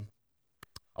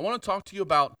I want to talk to you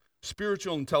about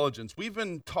spiritual intelligence. We've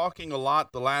been talking a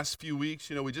lot the last few weeks.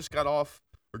 We just got off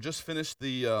or just finished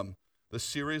the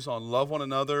series on love one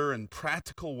another and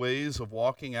practical ways of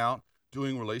walking out,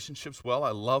 doing relationships well.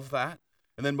 I love that.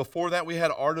 And then before that, we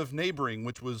had Art of Neighboring,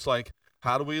 which was like,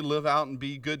 how do we live out and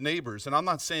be good neighbors? And I'm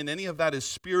not saying any of that is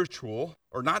spiritual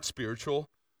or not spiritual,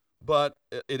 but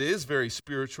it is very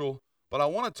spiritual. But I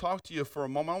want to talk to you for a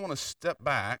moment. I want to step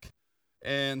back,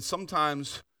 and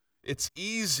sometimes it's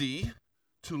easy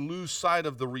to lose sight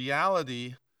of the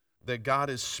reality that God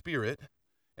is spirit,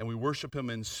 and we worship him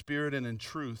in spirit and in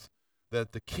truth,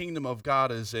 that the kingdom of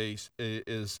God is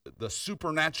the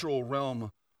supernatural realm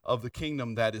of the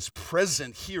kingdom that is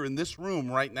present here in this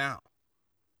room right now.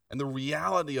 And the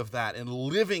reality of that and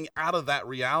living out of that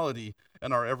reality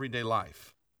in our everyday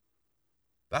life.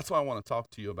 That's what I want to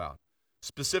talk to you about.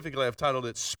 Specifically, I've titled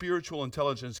it Spiritual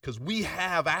Intelligence because we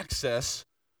have access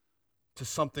to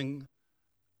something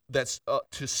that's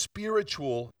to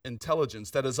spiritual intelligence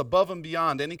that is above and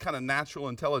beyond any kind of natural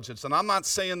intelligence. And I'm not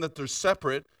saying that they're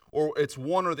separate or it's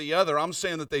one or the other. I'm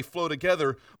saying that they flow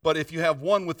together. But if you have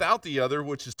one without the other,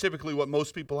 which is typically what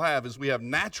most people have, is we have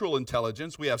natural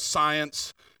intelligence, we have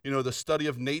science, the study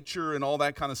of nature and all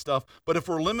that kind of stuff. But if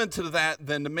we're limited to that,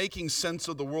 then the making sense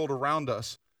of the world around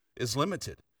us is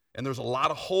limited. And there's a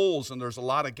lot of holes and there's a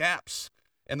lot of gaps.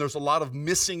 And there's a lot of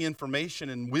missing information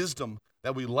and wisdom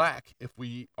that we lack if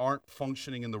we aren't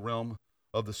functioning in the realm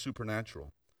of the supernatural.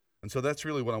 And so that's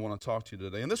really what I want to talk to you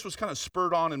today. And this was kind of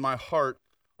spurred on in my heart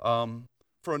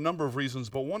for a number of reasons,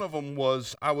 but one of them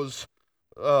was I was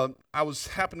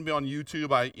happened to be on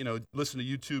YouTube. I listen to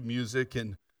YouTube music,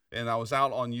 and I was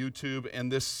out on YouTube,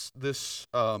 and this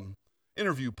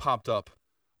interview popped up.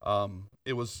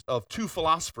 It was of two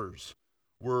philosophers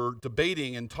were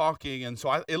debating and talking, and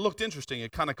so it looked interesting.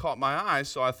 It kind of caught my eye,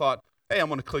 so I thought, hey, I'm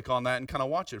going to click on that and kind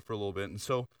of watch it for a little bit. And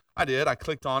so I did. I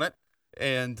clicked on it,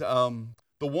 and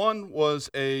the one was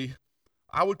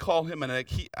I would call him I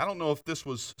don't know if this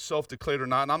was self-declared or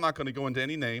not, and I'm not going to go into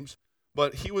any names,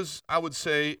 but he was, I would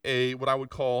say, what I would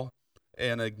call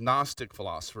an agnostic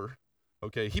philosopher.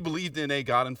 Okay, he believed in a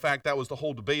God. In fact, that was the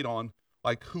whole debate on,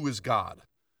 like, who is God?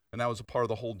 And that was a part of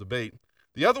the whole debate.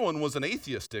 The other one was an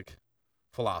atheistic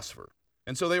philosopher.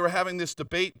 And so they were having this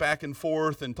debate back and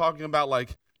forth and talking about,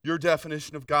 like, your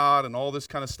definition of God and all this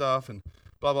kind of stuff and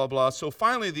blah, blah, blah. So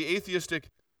finally, the atheist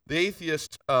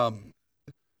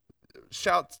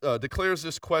declares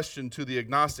this question to the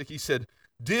agnostic. He said,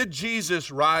 did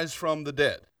Jesus rise from the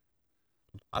dead?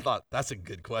 I thought, that's a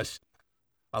good question.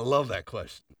 I love that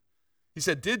question. He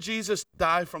said, did Jesus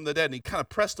die from the dead? And he kind of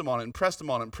pressed him on it and pressed him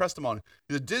on it and pressed him on it.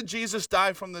 He said, did Jesus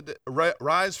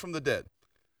rise from the dead?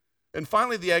 And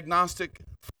finally, the agnostic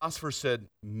philosopher said,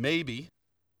 maybe.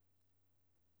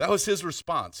 That was his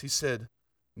response. He said,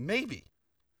 maybe.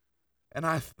 And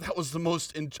that was the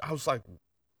most, I was like,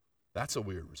 that's a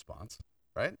weird response,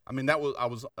 right? I mean, that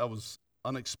was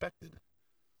unexpected.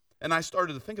 And I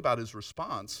started to think about his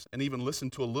response and even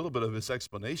listened to a little bit of his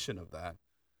explanation of that.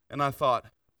 And I thought,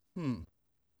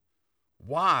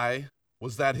 why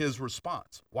was that his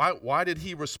response? Why did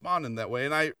he respond in that way?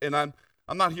 And I'm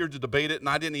not here to debate it, and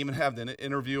I didn't even have the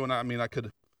interview, and I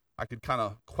could kind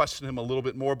of question him a little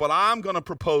bit more, but I'm going to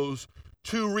propose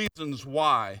two reasons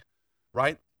why,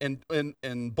 right?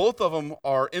 And both of them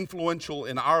are influential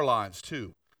in our lives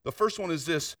too. The first one is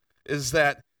this, is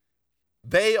that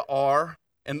they are,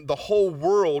 and the whole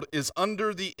world is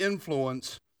under the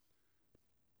influence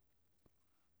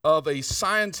of a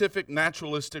scientific,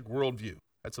 naturalistic worldview.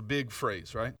 That's a big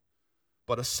phrase, right?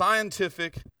 But a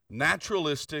scientific,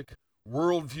 naturalistic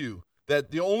worldview,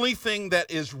 that the only thing that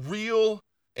is real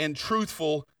and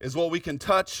truthful is what we can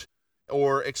touch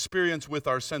or experience with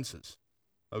our senses,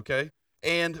 okay?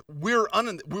 And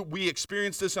we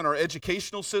experience this in our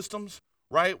educational systems,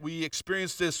 right? We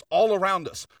experience this all around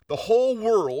us. The whole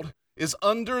world is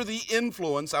under the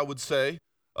influence, I would say,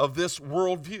 of this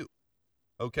worldview,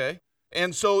 okay?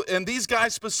 And these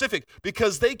guys specific,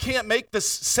 because they can't make the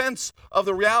sense of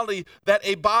the reality that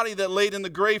a body that laid in the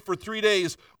grave for 3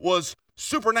 days was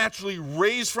supernaturally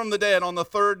raised from the dead on the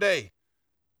third day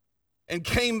and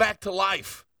came back to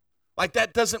life. Like,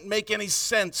 that doesn't make any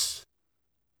sense,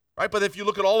 right? But if you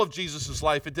look at all of Jesus'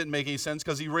 life, it didn't make any sense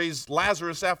because he raised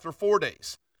Lazarus after 4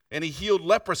 days and he healed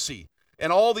leprosy,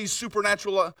 and all these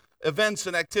supernatural events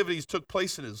and activities took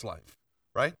place in his life,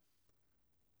 right?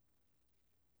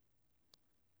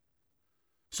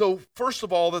 So first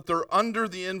of all, that they're under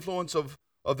the influence of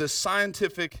this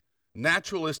scientific,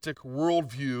 naturalistic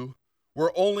worldview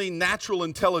where only natural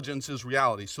intelligence is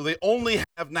reality. So they only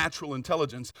have natural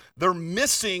intelligence. They're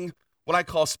missing what I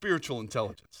call spiritual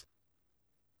intelligence.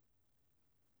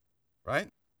 right?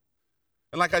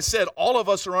 And like I said, all of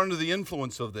us are under the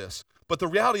influence of this. But the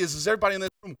reality is everybody in this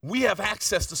room, we have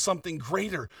access to something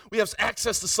greater. We have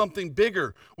access to something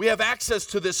bigger. We have access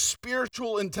to this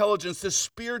spiritual intelligence, this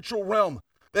spiritual realm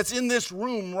that's in this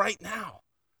room right now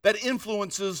that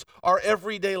influences our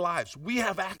everyday lives. We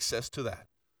have access to that.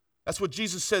 That's what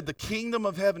Jesus said. The kingdom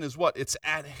of heaven is what? It's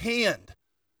at hand.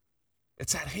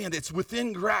 It's at hand. It's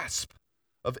within grasp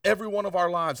of every one of our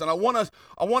lives. And I want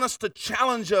us to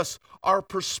challenge our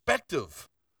perspective,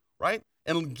 right?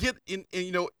 And get in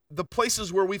the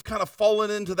places where we've kind of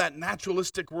fallen into that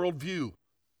naturalistic worldview,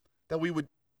 that we would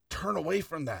turn away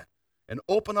from that and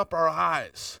open up our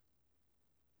eyes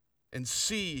and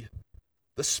see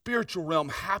the spiritual realm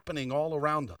happening all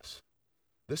around us.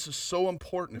 This is so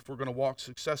important if we're going to walk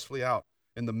successfully out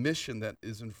in the mission that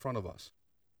is in front of us.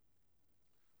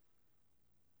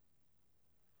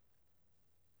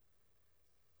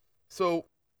 So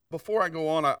before I go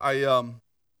on,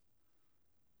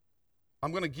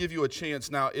 I'm going to give you a chance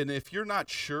now. And if you're not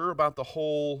sure about the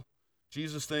whole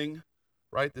Jesus thing,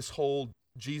 right, this whole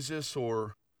Jesus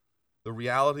or the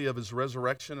reality of his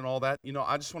resurrection and all that,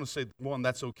 I just want to say, one,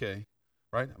 that's okay,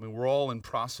 right? I mean, we're all in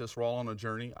process. We're all on a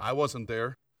journey. I wasn't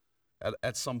there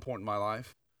at some point in my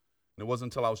life. And it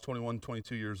wasn't until I was 21,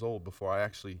 22 years old before I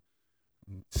actually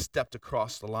stepped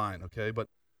across the line, okay? But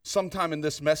sometime in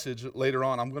this message later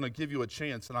on, I'm going to give you a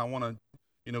chance, and I want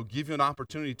to, give you an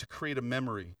opportunity to create a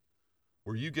memory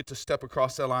where you get to step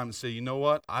across that line and say, you know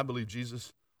what? I believe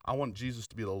Jesus. I want Jesus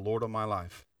to be the Lord of my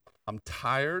life. I'm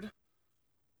tired.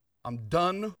 I'm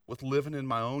done with living in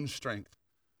my own strength.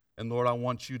 And Lord, I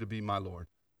want you to be my Lord.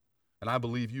 And I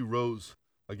believe you rose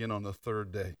again on the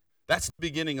third day. That's the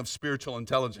beginning of spiritual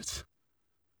intelligence.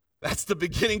 That's the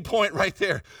beginning point right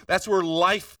there. That's where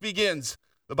life begins.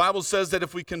 The Bible says that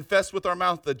if we confess with our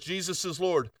mouth that Jesus is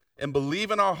Lord and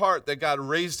believe in our heart that God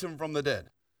raised him from the dead,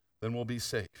 then we'll be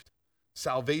saved.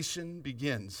 Salvation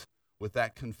begins with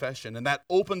that confession, and that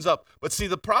opens up. But see,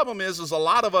 the problem is a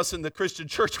lot of us in the Christian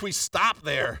church, we stop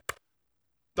there,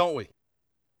 don't we?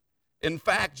 In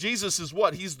fact, Jesus is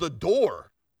what? He's the door.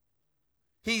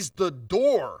 He's the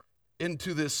door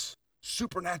into this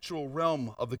supernatural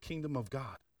realm of the kingdom of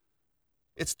God.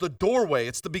 It's the doorway.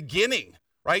 It's the beginning,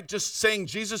 right? Just saying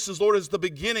Jesus is Lord is the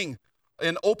beginning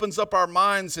and opens up our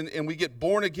minds, and we get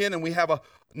born again, and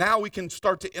now we can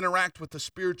start to interact with the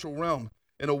spiritual realm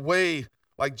in a way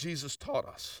like Jesus taught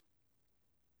us.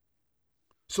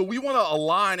 So we want to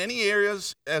align any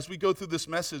areas as we go through this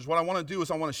message. What I want to do is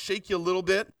I want to shake you a little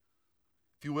bit,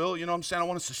 if you will. You know what I'm saying? I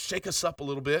want us to shake us up a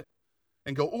little bit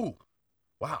and go, ooh,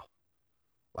 wow,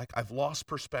 like I've lost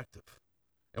perspective.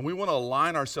 And we want to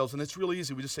align ourselves, and it's really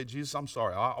easy. We just say, Jesus, I'm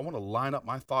sorry. I want to line up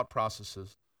my thought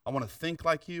processes. I want to think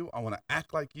like you. I want to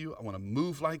act like you. I want to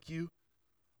move like you.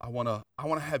 I want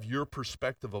to have your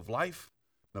perspective of life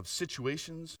and of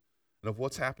situations and of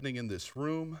what's happening in this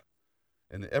room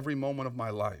and every moment of my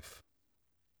life.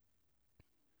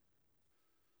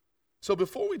 So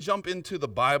before we jump into the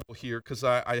Bible here, because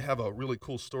I have a really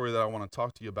cool story that I want to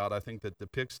talk to you about, I think that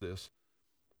depicts this,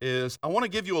 is I want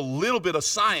to give you a little bit of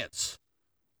science.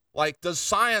 Like, does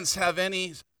science have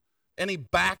any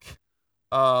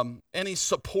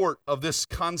support of this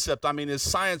concept? I mean, is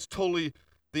science totally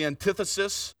the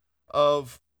antithesis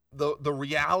of the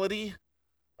reality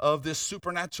of this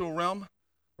supernatural realm,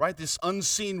 right? This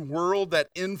unseen world that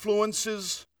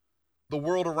influences the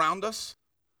world around us,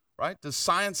 right? Does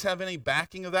science have any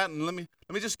backing of that? And let me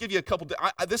just give you a couple.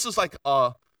 This is like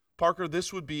Parker.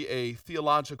 This would be a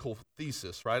theological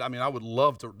thesis, right? I mean, I would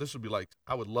love to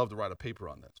write a paper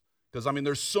on this. Because, I mean,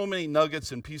 there's so many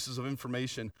nuggets and pieces of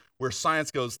information where science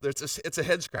goes, it's a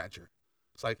head scratcher.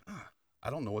 It's like, I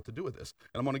don't know what to do with this.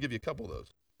 And I'm going to give you a couple of those.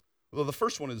 Well, the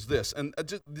first one is this, and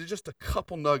just a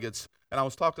couple nuggets. And I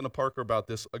was talking to Parker about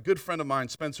this. A good friend of mine,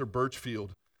 Spencer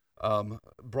Birchfield,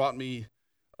 brought me,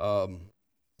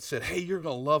 said, hey, you're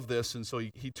going to love this. And so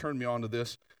he turned me on to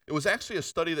this. It was actually a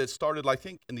study that started, I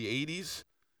think, in the 80s,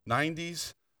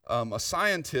 90s. A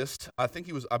scientist, I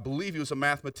believe he was a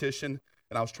mathematician,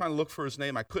 and I was trying to look for his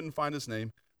name. I couldn't find his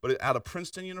name, but out of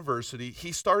Princeton University,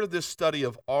 he started this study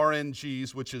of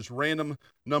RNGs, which is random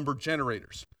number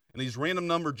generators. And these random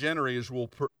number generators will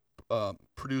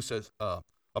produce a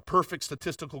perfect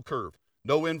statistical curve.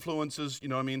 No influences, you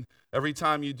know what I mean? Every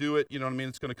time you do it, you know what I mean?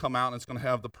 It's going to come out and it's going to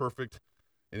have the perfect.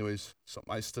 Anyways,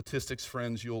 my statistics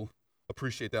friends, you'll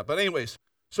appreciate that. But anyways,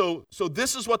 so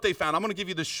this is what they found. I'm going to give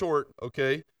you this short,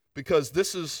 okay? Because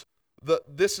this is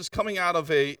coming out of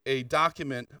a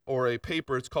document or a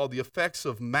paper. It's called The Effects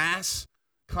of Mass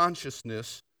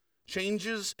Consciousness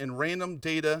Changes in Random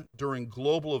Data During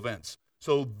Global Events.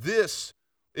 So this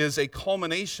is a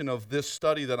culmination of this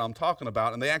study that I'm talking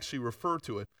about, and they actually refer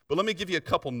to it. But let me give you a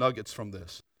couple nuggets from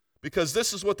this, because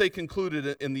this is what they concluded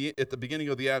at the beginning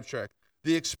of the abstract.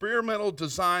 The experimental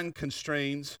design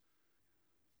constraints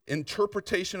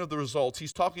interpretation of the results.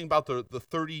 He's talking about the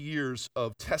 30 years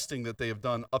of testing that they have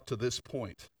done up to this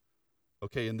point,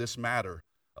 okay, in this matter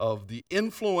of the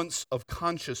influence of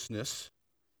consciousness,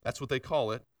 that's what they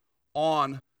call it,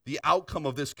 on the outcome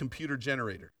of this computer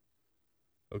generator.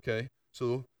 Okay,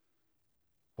 so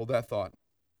hold that thought.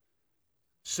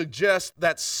 Suggests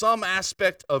that some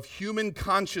aspect of human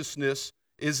consciousness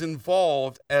is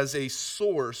involved as a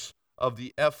source of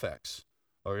the effects.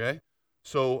 Okay,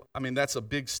 so I mean that's a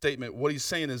big statement. What he's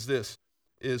saying is this: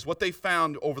 is what they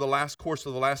found over the last course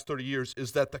of the last 30 years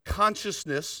is that the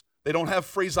consciousness, they don't have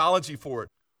phraseology for it.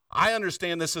 I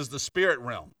understand this as the spirit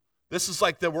realm. This is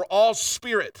like that we're all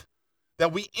spirit,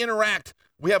 that we interact.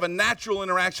 We have a natural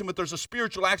interaction, but there's a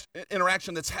spiritual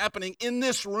interaction that's happening in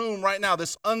this room right now,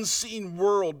 this unseen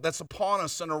world that's upon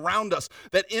us and around us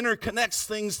that interconnects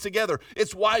things together.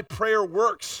 It's why prayer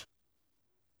works.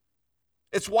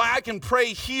 It's why I can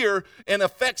pray here and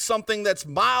affect something that's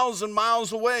miles and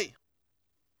miles away,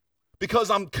 because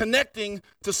I'm connecting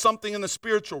to something in the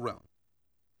spiritual realm.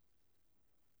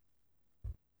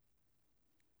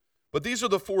 But these are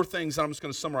the four things that I'm just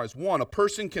going to summarize. One, a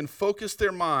person can focus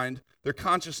their mind, their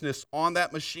consciousness on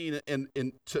that machine and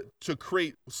to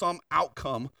create some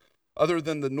outcome other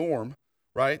than the norm,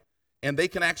 right? And they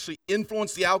can actually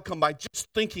influence the outcome by just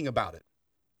thinking about it.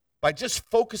 By just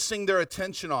focusing their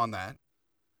attention on that,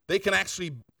 they can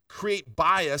actually create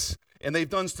bias, and they've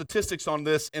done statistics on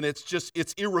this, and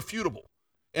it's irrefutable.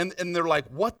 And they're like,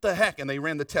 what the heck? And they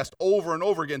ran the test over and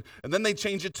over again. And then they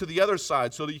change it to the other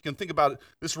side so that you can think about it.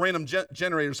 This random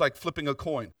generator is like flipping a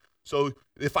coin. So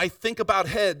if I think about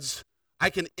heads, I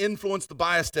can influence the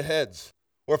bias to heads.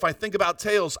 Or if I think about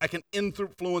tails, I can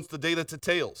influence the data to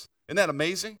tails. Isn't that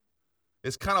amazing?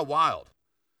 It's kind of wild.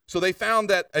 So they found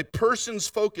that a person's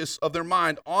focus of their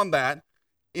mind on that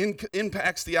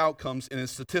impacts the outcomes, and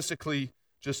is statistically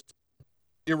just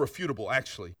irrefutable,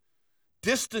 actually.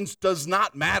 Distance does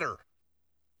not matter.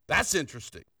 That's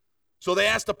interesting. So they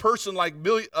asked a person like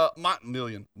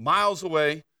million miles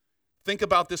away, think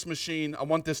about this machine. I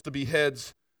want this to be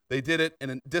heads. They did it,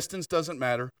 and distance doesn't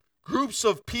matter. Groups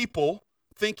of people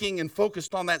thinking and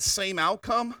focused on that same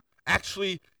outcome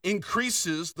actually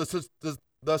increases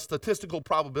the statistical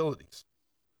probabilities,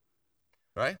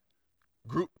 right?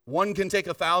 Group 1 can take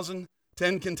 1,000,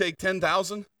 10 can take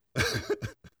 10,000,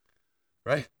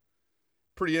 right?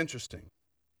 Pretty interesting.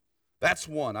 That's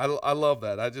one. I love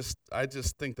that. I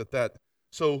just think that.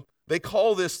 So they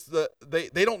call this they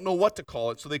don't know what to call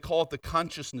it, so they call it the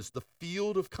consciousness, the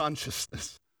field of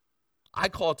consciousness. I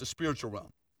call it the spiritual realm.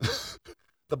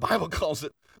 The Bible calls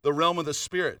it the realm of the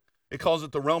spirit. It calls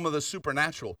it the realm of the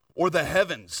supernatural, or the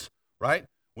heavens, right?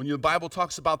 When the Bible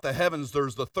talks about the heavens,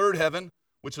 there's the third heaven,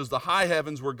 which is the high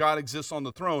heavens where God exists on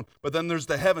the throne, but then there's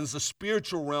the heavens, the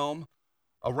spiritual realm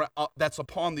that's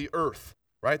upon the earth.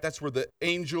 Right? That's where the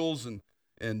angels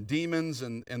and demons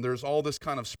and there's all this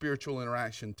kind of spiritual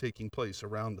interaction taking place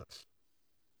around us.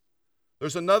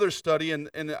 There's another study, and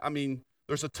I mean,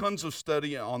 there's tons of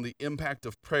study on the impact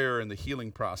of prayer in the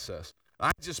healing process.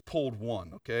 I just pulled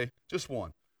one, okay? Just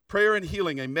one. Prayer and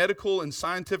healing, a medical and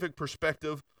scientific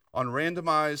perspective on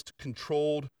randomized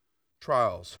controlled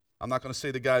trials. I'm not going to say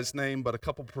the guy's name, but a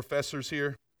couple professors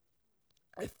here.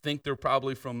 I think they're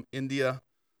probably from India,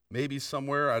 maybe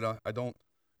somewhere. I don't.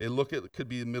 It could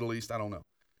be the Middle East, I don't know.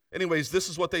 Anyways, this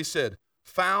is what they said.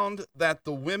 Found that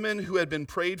the women who had been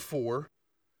prayed for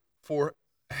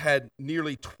had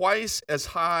nearly twice as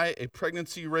high a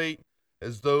pregnancy rate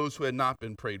as those who had not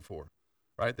been prayed for,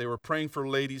 right? They were praying for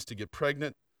ladies to get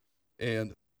pregnant,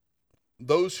 and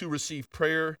those who received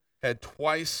prayer had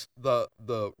twice the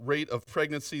rate of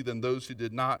pregnancy than those who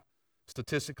did not.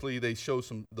 Statistically, they show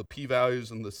the p-values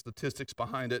and the statistics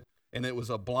behind it. And it was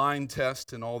a blind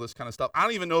test and all this kind of stuff. I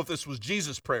don't even know if this was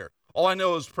Jesus' prayer. All I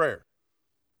know is prayer,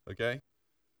 okay?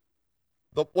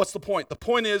 What's the point? The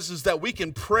point is that we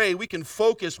can pray, we can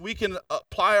focus, we can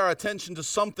apply our attention to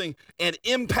something and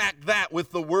impact that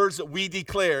with the words that we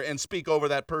declare and speak over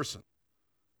that person.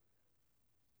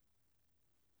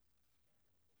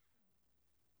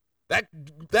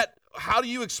 That how do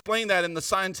you explain that in the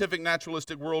scientific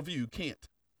naturalistic worldview? You can't.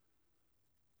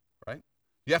 Right?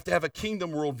 You have to have a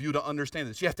kingdom worldview to understand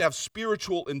this. You have to have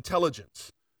spiritual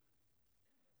intelligence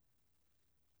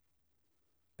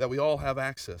that we all have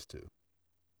access to.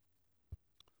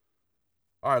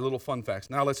 All right, little fun facts.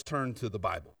 Now let's turn to the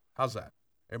Bible. How's that?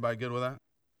 Everybody good with that?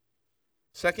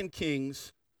 2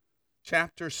 Kings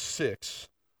chapter 6.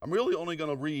 I'm really only going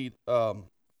to read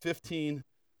 15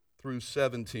 through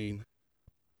 17.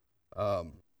 But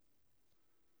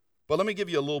let me give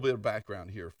you a little bit of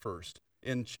background here first.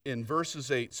 In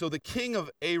verses 8, so the king of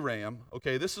Aram,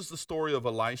 okay, this is the story of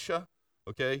Elisha,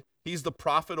 okay? He's the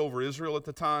prophet over Israel at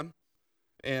the time.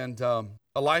 And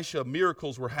Elisha,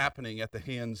 miracles were happening at the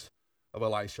hands of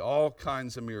Elisha, all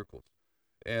kinds of miracles.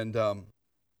 And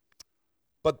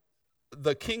but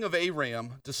the king of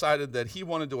Aram decided that he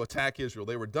wanted to attack Israel.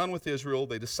 They were done with Israel.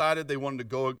 They decided they wanted to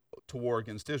go to war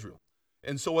against Israel.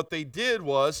 And so what they did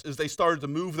is they started to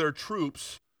move their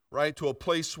troops, right, to a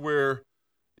place where,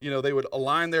 they would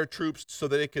align their troops so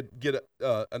that they could get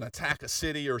an attack a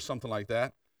city or something like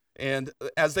that. And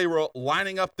as they were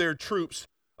lining up their troops,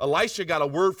 Elisha got a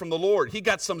word from the Lord. He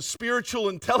got some spiritual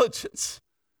intelligence,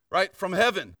 right, from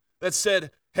heaven that said,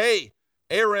 hey,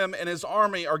 Aram and his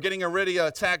army are getting ready to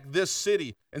attack this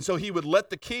city. And so he would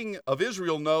let the king of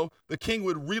Israel know. The king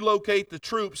would relocate the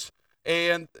troops,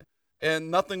 and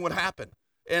nothing would happen.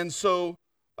 And so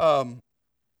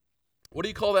what do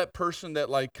you call that person that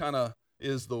like kind of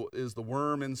is the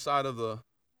worm inside of the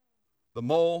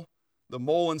mole? The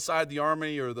mole inside the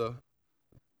army, or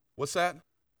what's that?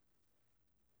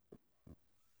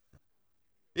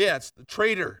 Yeah, it's the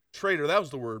traitor. Traitor, that was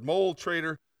the word. Mole,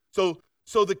 traitor. So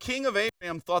the king of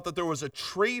Aram thought that there was a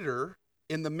traitor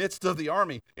in the midst of the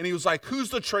army. And he was like, who's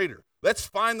the traitor? Let's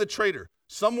find the traitor.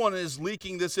 Someone is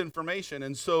leaking this information.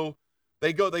 And so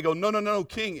they go, no,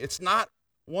 king, it's not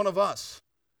one of us.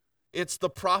 It's the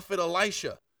prophet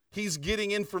Elisha. He's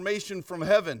getting information from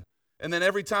heaven. And then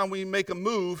every time we make a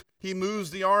move, he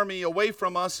moves the army away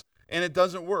from us, and it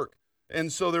doesn't work.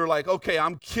 And so they're like, okay,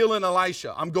 I'm killing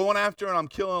Elisha. I'm going after him, and I'm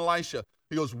killing Elisha.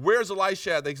 He goes, where's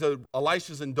Elisha at? They said,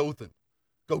 Elisha's in Dothan.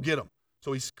 Go get him.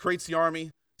 So he creates the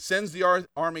army, sends the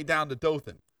army down to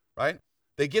Dothan, right?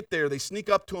 They get there. They sneak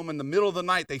up to him in the middle of the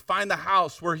night. They find the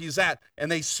house where he's at,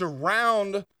 and they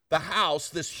surround the house.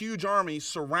 This huge army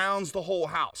surrounds the whole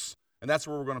house. And that's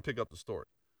where we're going to pick up the story,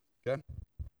 okay?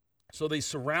 So they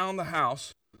surround the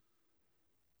house.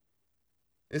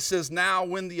 It says, now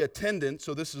when the attendant,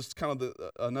 so this is kind of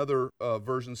another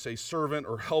version, say servant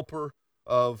or helper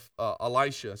of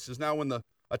Elisha. It says, now when the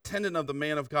attendant of the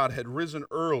man of God had risen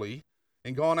early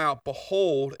and gone out,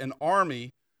 behold, an army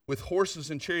with horses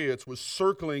and chariots was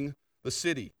circling the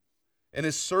city. And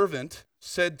his servant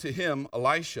said to him,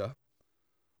 Elisha,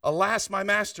 alas, my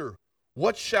master,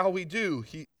 what shall we do?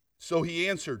 So he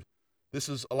answered, this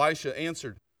is Elisha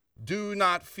answered, do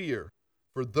not fear,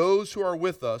 for those who are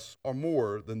with us are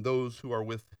more than those who are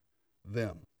with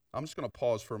them. I'm just going to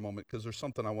pause for a moment because there's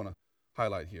something I want to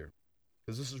highlight here,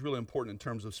 because this is really important in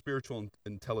terms of spiritual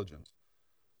intelligence.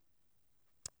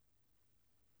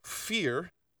 Fear,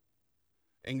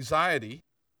 anxiety,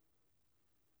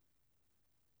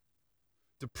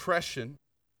 depression,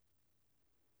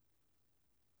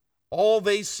 all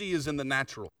they see is in the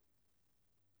natural.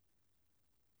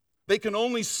 They can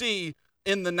only see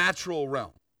in the natural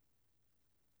realm.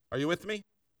 Are you with me?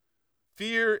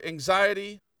 Fear,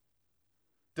 anxiety,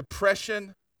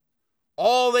 depression,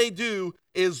 all they do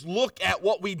is look at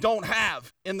what we don't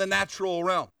have in the natural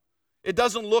realm. It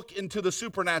doesn't look into the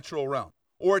supernatural realm,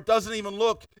 or it doesn't even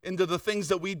look into the things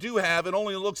that we do have. It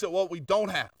only looks at what we don't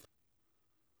have.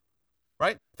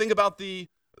 Right? Think about the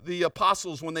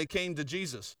apostles when they came to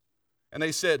Jesus and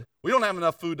they said, we don't have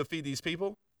enough food to feed these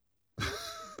people.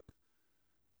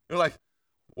 They're like,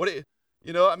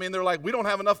 they're like, we don't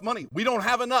have enough money. We don't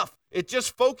have enough. It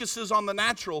just focuses on the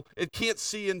natural. It can't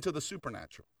see into the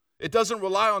supernatural. It doesn't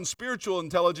rely on spiritual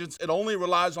intelligence. It only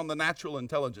relies on the natural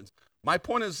intelligence. My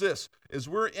point is this, is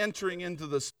we're entering into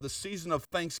the season of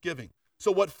Thanksgiving.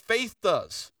 So what faith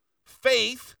does,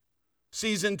 faith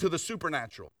sees into the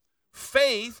supernatural.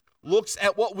 Faith looks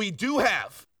at what we do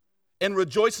have and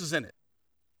rejoices in it.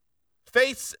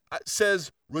 Faith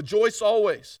says, rejoice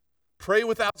always. Pray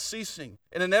without ceasing,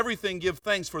 and in everything give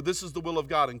thanks, for this is the will of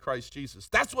God in Christ Jesus.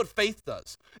 That's what faith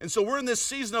does. And so we're in this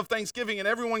season of Thanksgiving, and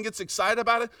everyone gets excited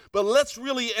about it, but let's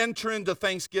really enter into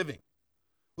Thanksgiving.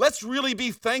 Let's really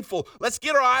be thankful. Let's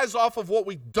get our eyes off of what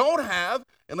we don't have,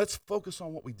 and let's focus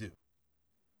on what we do,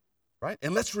 right?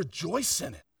 And let's rejoice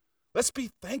in it. Let's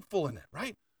be thankful in it,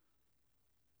 right?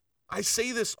 I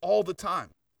say this all the time,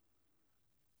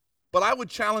 but I would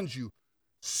challenge you,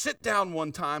 sit down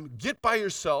one time, get by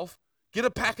yourself, get a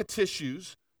pack of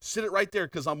tissues, sit it right there,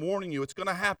 because I'm warning you, it's going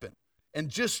to happen. And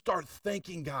just start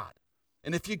thanking God.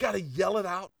 And if you got to yell it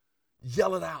out.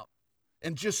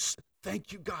 And just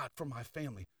thank you, God, for my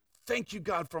family. Thank you,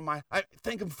 God, I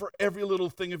thank him for every little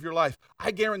thing of your life.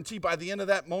 I guarantee by the end of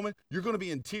that moment, you're going to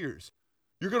be in tears.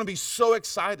 You're going to be so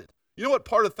excited. You know what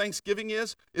part of Thanksgiving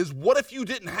is? Is what if you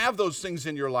didn't have those things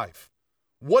in your life?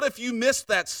 What if you missed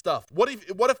that stuff? What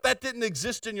if that didn't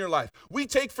exist in your life? We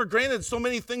take for granted so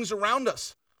many things around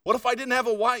us. What if I didn't have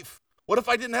a wife? What if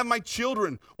I didn't have my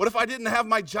children? What if I didn't have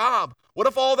my job? What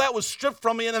if all that was stripped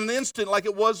from me in an instant like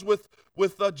it was with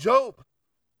Job?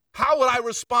 How would I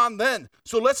respond then?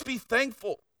 So let's be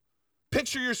thankful.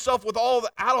 Picture yourself with all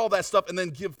that stuff and then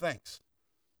give thanks.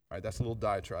 All right, that's a little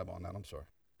diatribe on that. I'm sorry.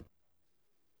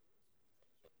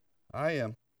 I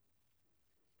am.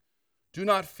 Do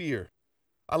not fear.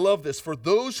 I love this. For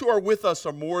those who are with us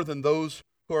are more than those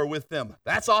who are with them.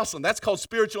 That's awesome. That's called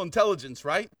spiritual intelligence,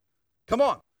 right? Come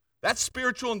on. That's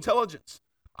spiritual intelligence.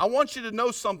 I want you to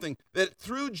know something, that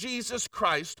through Jesus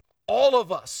Christ, all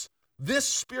of us, this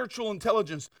spiritual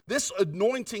intelligence, this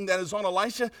anointing that is on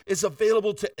Elisha is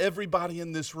available to everybody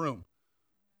in this room.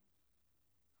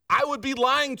 I would be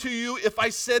lying to you if I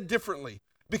said differently,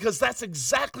 because that's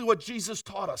exactly what Jesus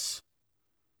taught us.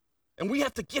 And we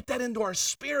have to get that into our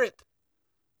spirit.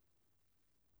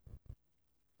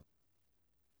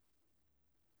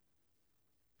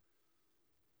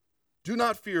 Do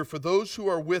not fear, for those who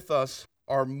are with us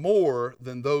are more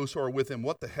than those who are with him.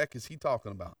 What the heck is he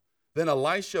talking about? Then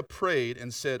Elisha prayed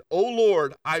and said, O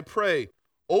Lord, I pray,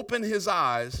 open his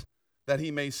eyes that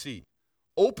he may see.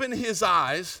 Open his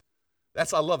eyes.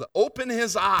 I love that. Open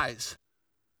his eyes.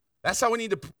 That's how we need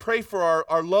to pray for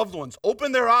our loved ones.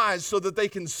 Open their eyes so that they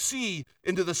can see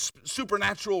into the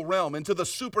supernatural realm, into the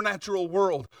supernatural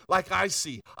world like I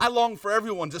see. I long for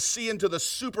everyone to see into the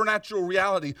supernatural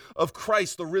reality of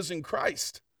Christ, the risen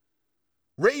Christ,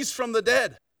 raised from the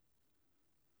dead.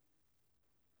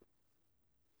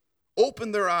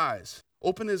 Open their eyes,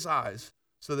 open his eyes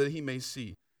so that he may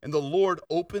see. And the Lord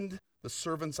opened the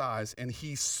servant's eyes, and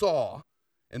he saw,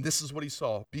 and this is what he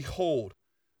saw. Behold,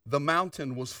 the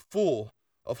mountain was full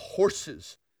of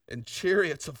horses and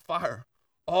chariots of fire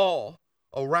all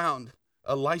around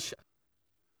Elisha.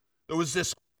 There was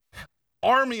this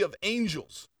army of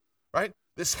angels, right?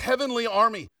 This heavenly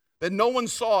army that no one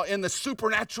saw in the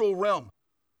supernatural realm,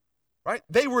 right?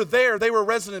 They were there, they were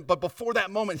resident, but before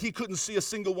that moment, he couldn't see a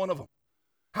single one of them.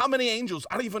 How many angels?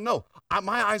 I don't even know.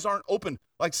 My eyes aren't open.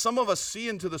 Like some of us see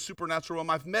into the supernatural realm.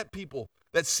 I've met people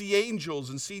that see angels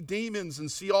and see demons and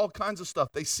see all kinds of stuff.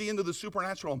 They see into the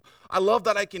supernatural realm. I love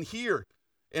that I can hear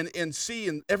and see,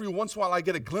 and every once in a while I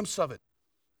get a glimpse of it.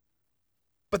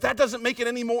 But that doesn't make it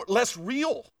any less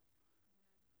real.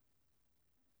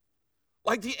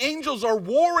 Like the angels are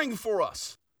warring for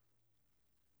us.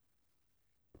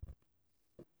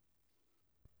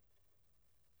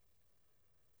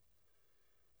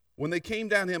 When they came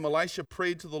down to him, Elisha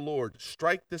prayed to the Lord,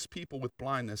 strike this people with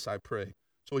blindness, I pray.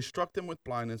 So he struck them with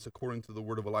blindness according to the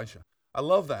word of Elisha. I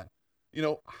love that.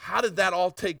 How did that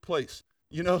all take place?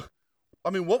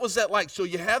 What was that like? So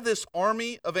you have this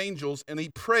army of angels, and he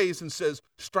prays and says,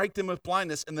 strike them with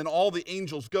blindness, and then all the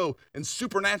angels go, and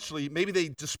supernaturally, maybe they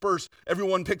disperse.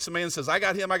 Everyone picks a man and says, I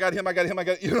got him, I got him, I got him, I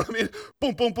got him. You know what I mean?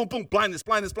 Boom, boom, boom, boom, blindness,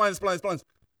 blindness, blindness, blindness, blindness.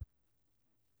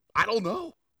 I don't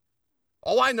know.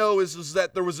 All I know is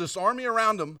that there was this army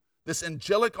around him, this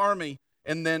angelic army,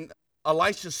 and then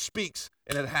Elisha speaks,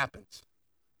 and it happens.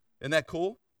 Isn't that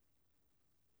cool?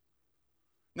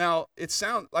 Now, it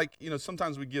sounds like,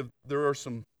 sometimes there are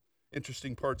some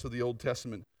interesting parts of the Old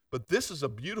Testament, but this is a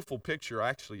beautiful picture,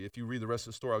 actually. If you read the rest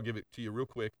of the story, I'll give it to you real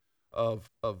quick, of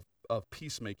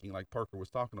peacemaking, like Parker was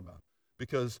talking about.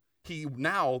 Because he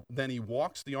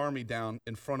walks the army down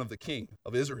in front of the king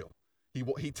of Israel.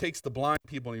 He takes the blind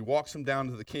people and he walks them down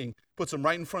to the king, puts them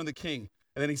right in front of the king,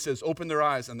 and then he says, open their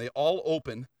eyes, and they all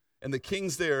open, and the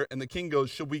king's there, and the king goes,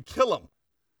 should we kill him?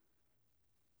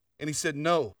 And he said,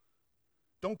 no,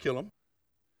 don't kill him,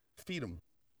 feed him.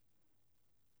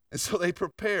 And so they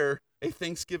prepare a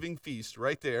Thanksgiving feast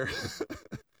right there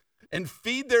and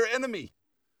feed their enemy.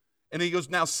 And he goes,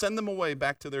 now send them away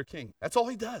back to their king. That's all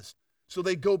he does. So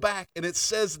they go back, and it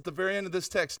says at the very end of this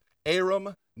text,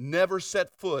 Aram never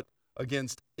set foot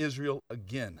against Israel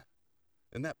again.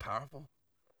 Isn't that powerful?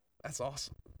 That's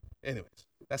awesome. Anyways,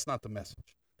 that's not the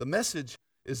message. The message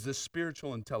is this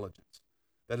spiritual intelligence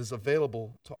that is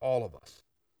available to all of us,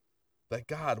 that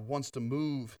God wants to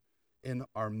move in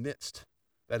our midst,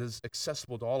 that is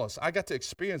accessible to all of us. I got to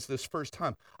experience this first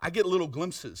time. I get little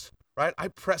glimpses, right? I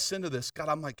press into this. God,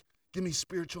 I'm like, give me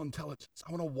spiritual intelligence.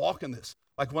 I want to walk in this.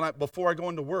 Like before I go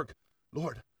into work,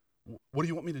 Lord, what do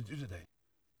you want me to do today?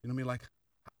 You know what I mean? Like,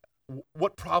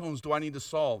 what problems do I need to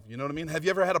solve? You know what I mean? Have you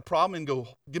ever had a problem and go,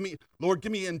 Lord,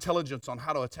 give me intelligence on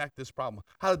how to attack this problem,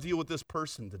 how to deal with this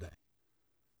person today,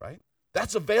 right?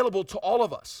 That's available to all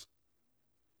of us.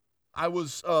 I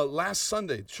was, last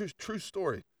Sunday, true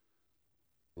story,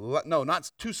 no,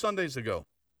 not 2 Sundays ago.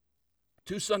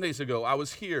 2 Sundays ago, I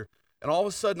was here, and all of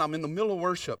a sudden, I'm in the middle of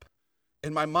worship,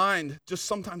 and my mind, just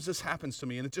sometimes this happens to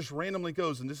me, and it just randomly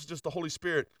goes, and this is just the Holy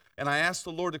Spirit. And I asked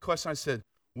the Lord the question. I said,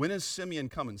 when is Simeon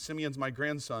coming? Simeon's my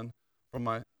grandson from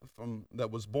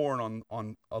that was born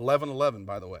on 11/11,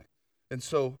 by the way. And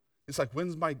so it's like,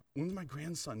 when's my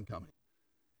grandson coming?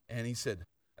 And he said,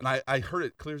 and I heard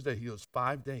it clear as day. He goes,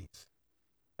 5 days.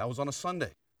 That was on a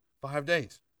Sunday. 5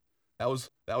 days. That was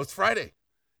Friday.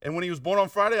 And when he was born on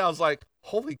Friday, I was like,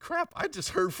 holy crap, I just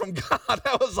heard from God.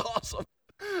 That was awesome.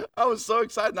 I was so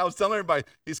excited. And I was telling everybody,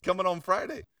 he's coming on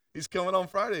Friday. He's coming on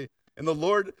Friday. And the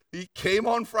Lord, he came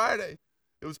on Friday.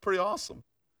 It was pretty awesome.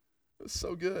 It was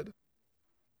so good.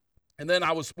 And then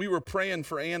we were praying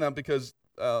for Anna because,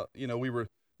 we were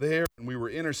there and we were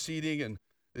interceding, and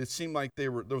it seemed like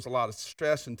there was a lot of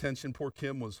stress and tension. Poor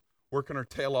Kim was working her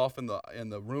tail off in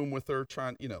the room with her,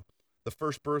 trying, the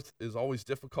first birth is always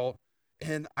difficult.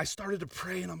 And I started to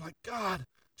pray, and I'm like, God,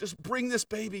 just bring this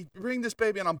baby.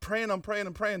 And I'm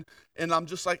praying. And I'm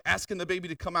just like asking the baby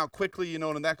to come out quickly,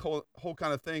 and that whole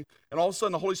kind of thing. And all of a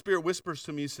sudden, the Holy Spirit whispers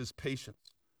to me, he says, patience.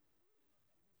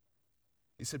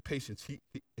 He said, patience.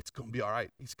 It's going to be all right.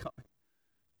 He's coming.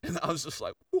 And I was just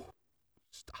like, whew,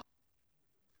 stop.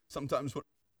 Sometimes when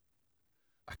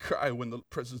I cry when the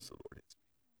presence of the Lord hits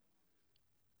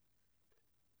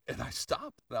me. And I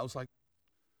stopped, and I was like,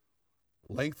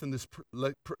 lengthen this,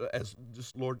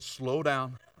 Lord, slow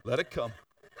down, let it come.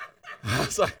 I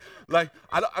was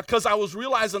because I was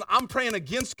realizing I'm praying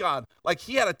against God. Like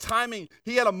he had a timing,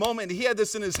 he had a moment, he had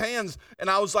this in his hands, and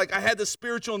I was like, I had this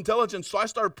spiritual intelligence, so I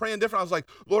started praying different. I was like,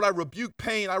 Lord, I rebuke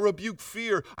pain, I rebuke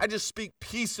fear, I just speak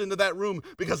peace into that room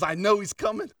because I know he's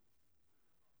coming.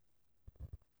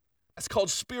 That's called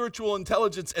spiritual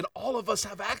intelligence, and all of us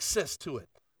have access to it.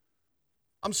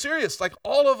 I'm serious, like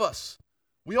all of us.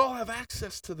 We all have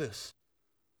access to this.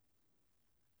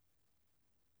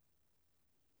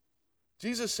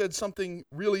 Jesus said something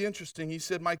really interesting. He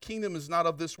said, my kingdom is not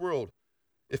of this world.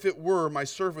 If it were, my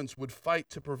servants would fight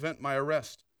to prevent my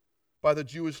arrest by the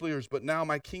Jewish leaders. But now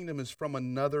my kingdom is from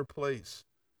another place.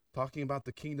 Talking about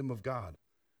the kingdom of God,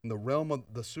 in the realm of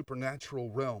the supernatural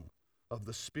realm of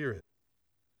the Spirit.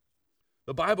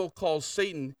 The Bible calls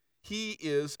Satan, he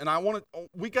is, and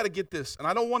we got to get this, and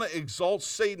I don't want to exalt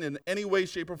Satan in any way,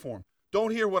 shape, or form.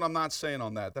 Don't hear what I'm not saying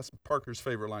on that. That's Parker's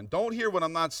favorite line. Don't hear what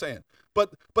I'm not saying.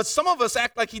 But some of us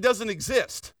act like he doesn't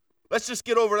exist. Let's just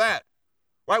get over that.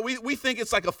 Right? We think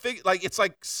it's like I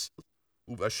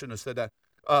shouldn't have said that.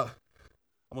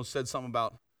 Almost said something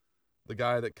about the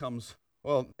guy that comes,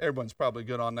 well, everyone's probably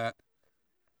good on that.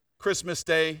 Christmas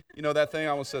Day, that thing?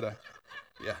 I almost said that.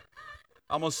 Yeah.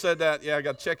 I almost said that. Yeah, I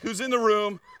got to check who's in the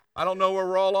room. I don't know where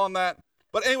we're all on that.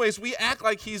 But anyways, we act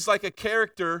like he's like a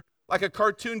character, like a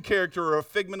cartoon character or a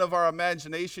figment of our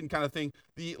imagination kind of thing,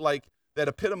 that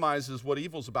epitomizes what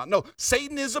evil's about. No,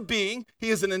 Satan is a being. He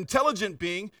is an intelligent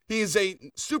being. He is a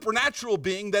supernatural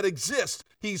being that exists.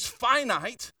 He's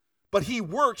finite, but he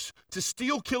works to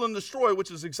steal, kill, and destroy,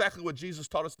 which is exactly what Jesus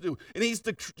taught us to do. And he's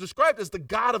described as the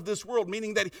God of this world,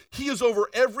 meaning that he is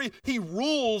he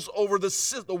rules over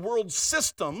the world's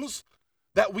systems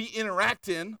that we interact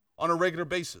in on a regular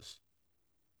basis.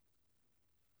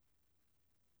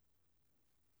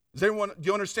 Do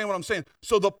you understand what I'm saying?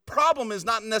 So the problem is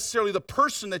not necessarily the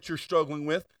person that you're struggling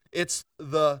with, it's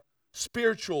the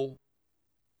spiritual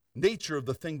nature of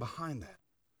the thing behind that.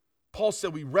 Paul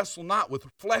said we wrestle not with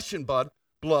flesh and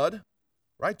blood,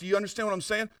 right? Do you understand what I'm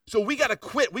saying? So we got to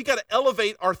quit. We got to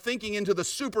elevate our thinking into the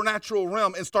supernatural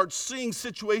realm and start seeing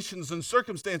situations and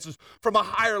circumstances from a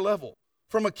higher level,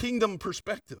 from a kingdom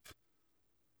perspective.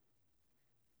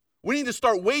 We need to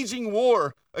start waging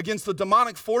war against the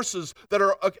demonic forces that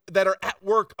are at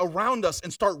work around us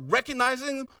and start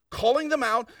recognizing them, calling them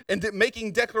out, and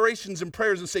making declarations and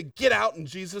prayers and say, get out in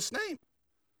Jesus' name.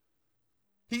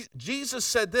 Jesus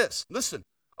said this, listen,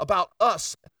 about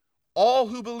us, all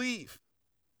who believe.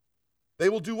 They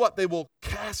will do what? They will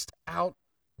cast out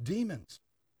demons.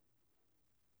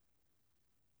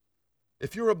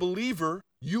 If you're a believer,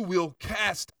 you will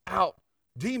cast out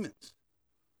demons.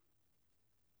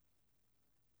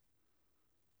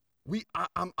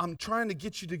 I'm trying to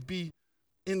get you to be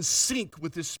in sync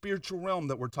with this spiritual realm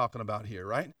that we're talking about here,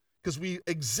 right? Because we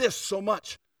exist so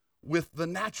much with the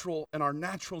natural and our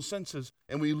natural senses,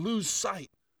 and we lose sight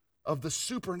of the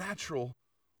supernatural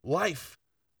life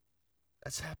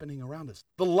that's happening around us.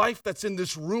 The life that's in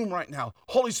this room right now,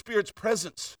 Holy Spirit's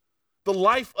presence, the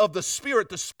life of the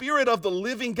Spirit of the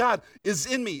living God is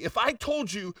in me. If I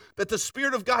told you that the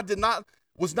Spirit of God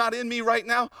was not in me right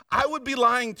now, I would be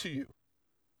lying to you.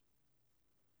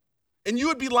 And you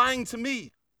would be lying to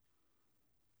me.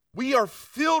 We are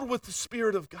filled with the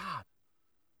Spirit of God.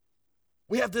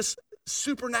 We have this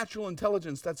supernatural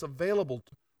intelligence that's available,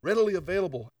 readily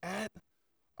available at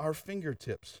our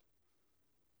fingertips.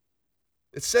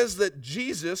 It says that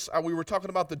Jesus, we were talking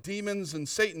about the demons and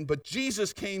Satan, but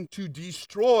Jesus came to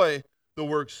destroy the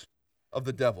works of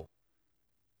the devil.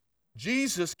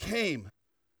 Jesus came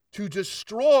to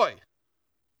destroy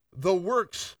the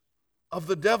works of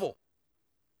the devil.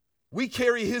 We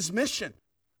carry his mission,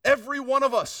 every one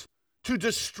of us, to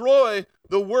destroy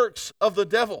the works of the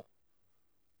devil.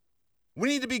 We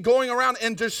need to be going around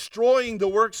and destroying the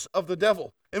works of the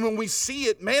devil. And when we see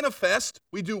it manifest,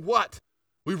 we do what?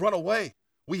 We run away.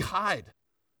 We hide.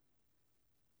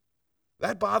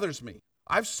 That bothers me.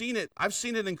 I've seen it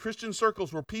in Christian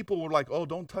circles where people were like, oh,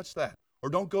 don't touch that, or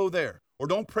don't go there, or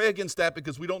don't pray against that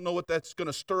because we don't know what that's going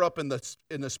to stir up in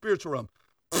the spiritual realm.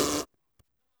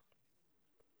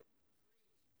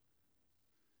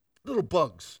 Little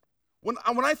bugs. When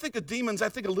I think of demons, I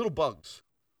think of little bugs.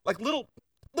 Like little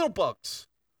bugs.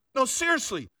 No,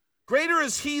 seriously. Greater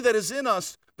is he that is in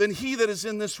us than he that is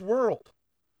in this world.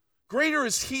 Greater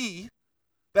is he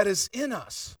that is in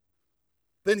us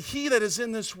than he that is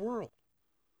in this world.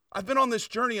 I've been on this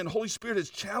journey and Holy Spirit has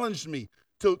challenged me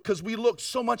because we look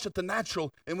so much at the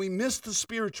natural and we miss the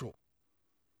spiritual.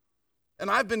 And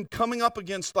I've been coming up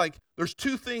against, there's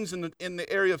two things in the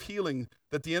area of healing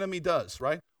that the enemy does,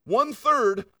 right?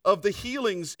 1/3 of the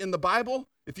healings in the Bible,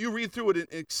 if you read through it,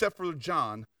 except for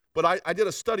John, but I did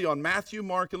a study on Matthew,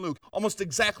 Mark, and Luke, almost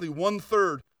exactly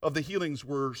 1/3 of the healings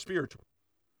were spiritual,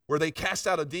 where they cast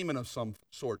out a demon of some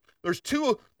sort. There's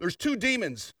two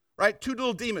demons, right? Two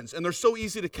little demons, and they're so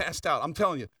easy to cast out. I'm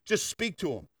telling you, just speak to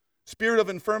them. Spirit of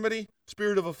infirmity,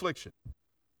 spirit of affliction.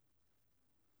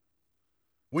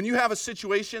 When you have a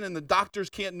situation and the doctors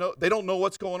they don't know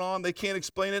what's going on, they can't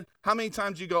explain it, how many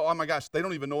times you go, oh my gosh, they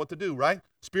don't even know what to do, right?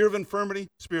 Spirit of infirmity,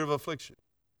 spirit of affliction.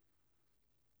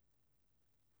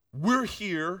 We're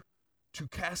here to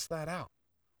cast that out.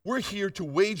 We're here to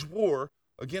wage war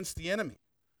against the enemy,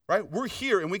 right? We're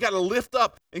here and we got to lift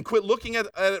up and quit looking at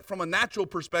it from a natural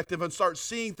perspective and start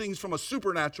seeing things from a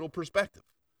supernatural perspective.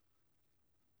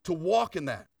 To walk in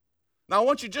that. Now I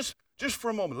want you just for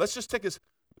a moment, let's just take this.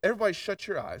 Everybody shut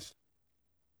your eyes.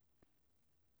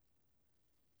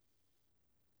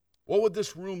 What would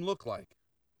this room look like?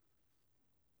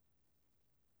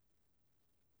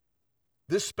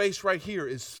 This space right here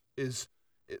is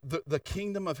the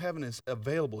kingdom of heaven is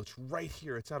available. It's right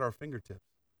here. It's at our fingertips.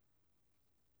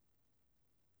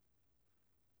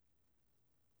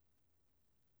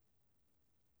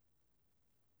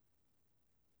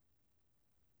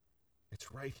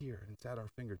 It's right here. It's at our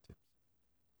fingertips.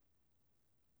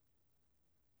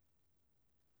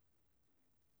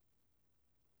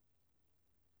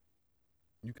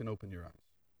 You can open your eyes.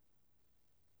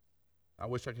 I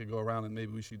wish I could go around and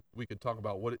maybe we could talk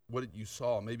about what you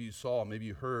saw. Maybe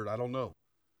you heard. I don't know.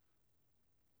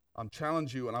 I'm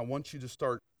challenging you, and I want you to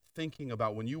start thinking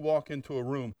about when you walk into a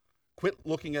room, quit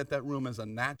looking at that room as a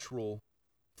natural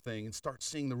thing and start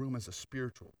seeing the room as a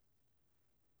spiritual.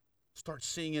 Start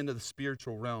seeing into the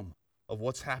spiritual realm of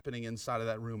what's happening inside of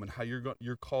that room and how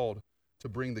you're called to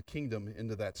bring the kingdom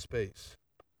into that space.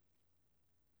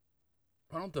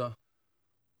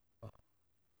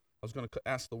 I was going to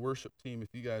ask the worship team if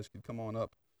you guys could come on up.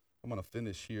 I'm going to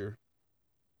finish here.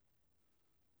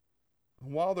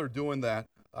 And while they're doing that,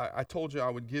 I told you I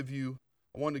wanted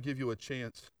to give you a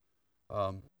chance.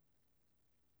 When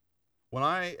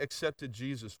I accepted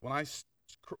Jesus, when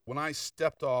I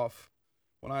stepped off,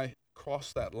 when I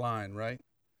crossed that line, right?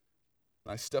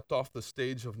 I stepped off the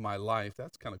stage of my life.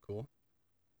 That's kind of cool.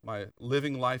 My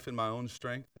living life in my own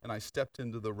strength, and I stepped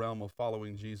into the realm of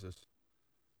following Jesus.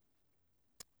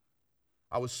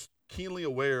 I was keenly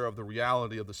aware of the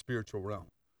reality of the spiritual realm.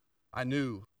 I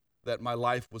knew that my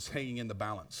life was hanging in the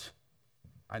balance.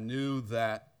 I knew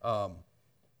that,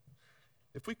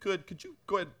 if we could you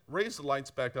go ahead, raise the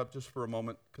lights back up just for a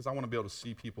moment, because I want to be able to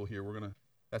see people here.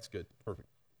 That's good, perfect.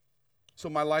 So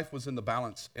my life was in the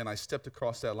balance, and I stepped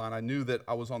across that line. I knew that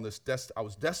I was on this I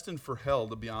was destined for hell,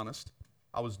 to be honest.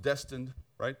 I was destined,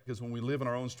 right? Because when we live in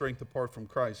our own strength apart from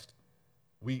Christ,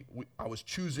 I was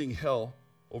choosing hell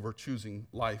over choosing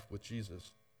life with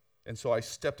Jesus. And so I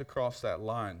stepped across that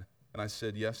line, and I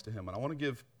said yes to him. And I want to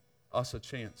give us a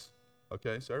chance,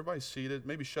 okay? So everybody's seated.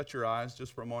 Maybe shut your eyes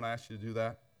just for a moment. I ask you to do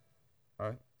that, all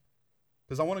right?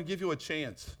 Because I want to give you a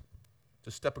chance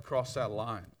to step across that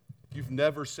line. If you've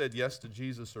never said yes to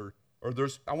Jesus,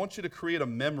 I want you to create a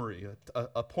memory,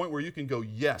 a point where you can go,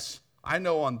 yes, I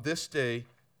know on this day,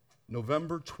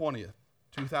 November 20th,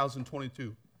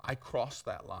 2022, I crossed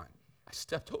that line. I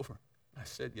stepped over. I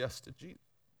said yes to Jesus.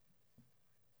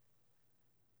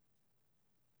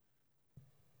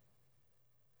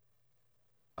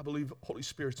 I believe Holy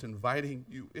Spirit's inviting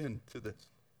you into this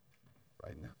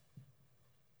right now.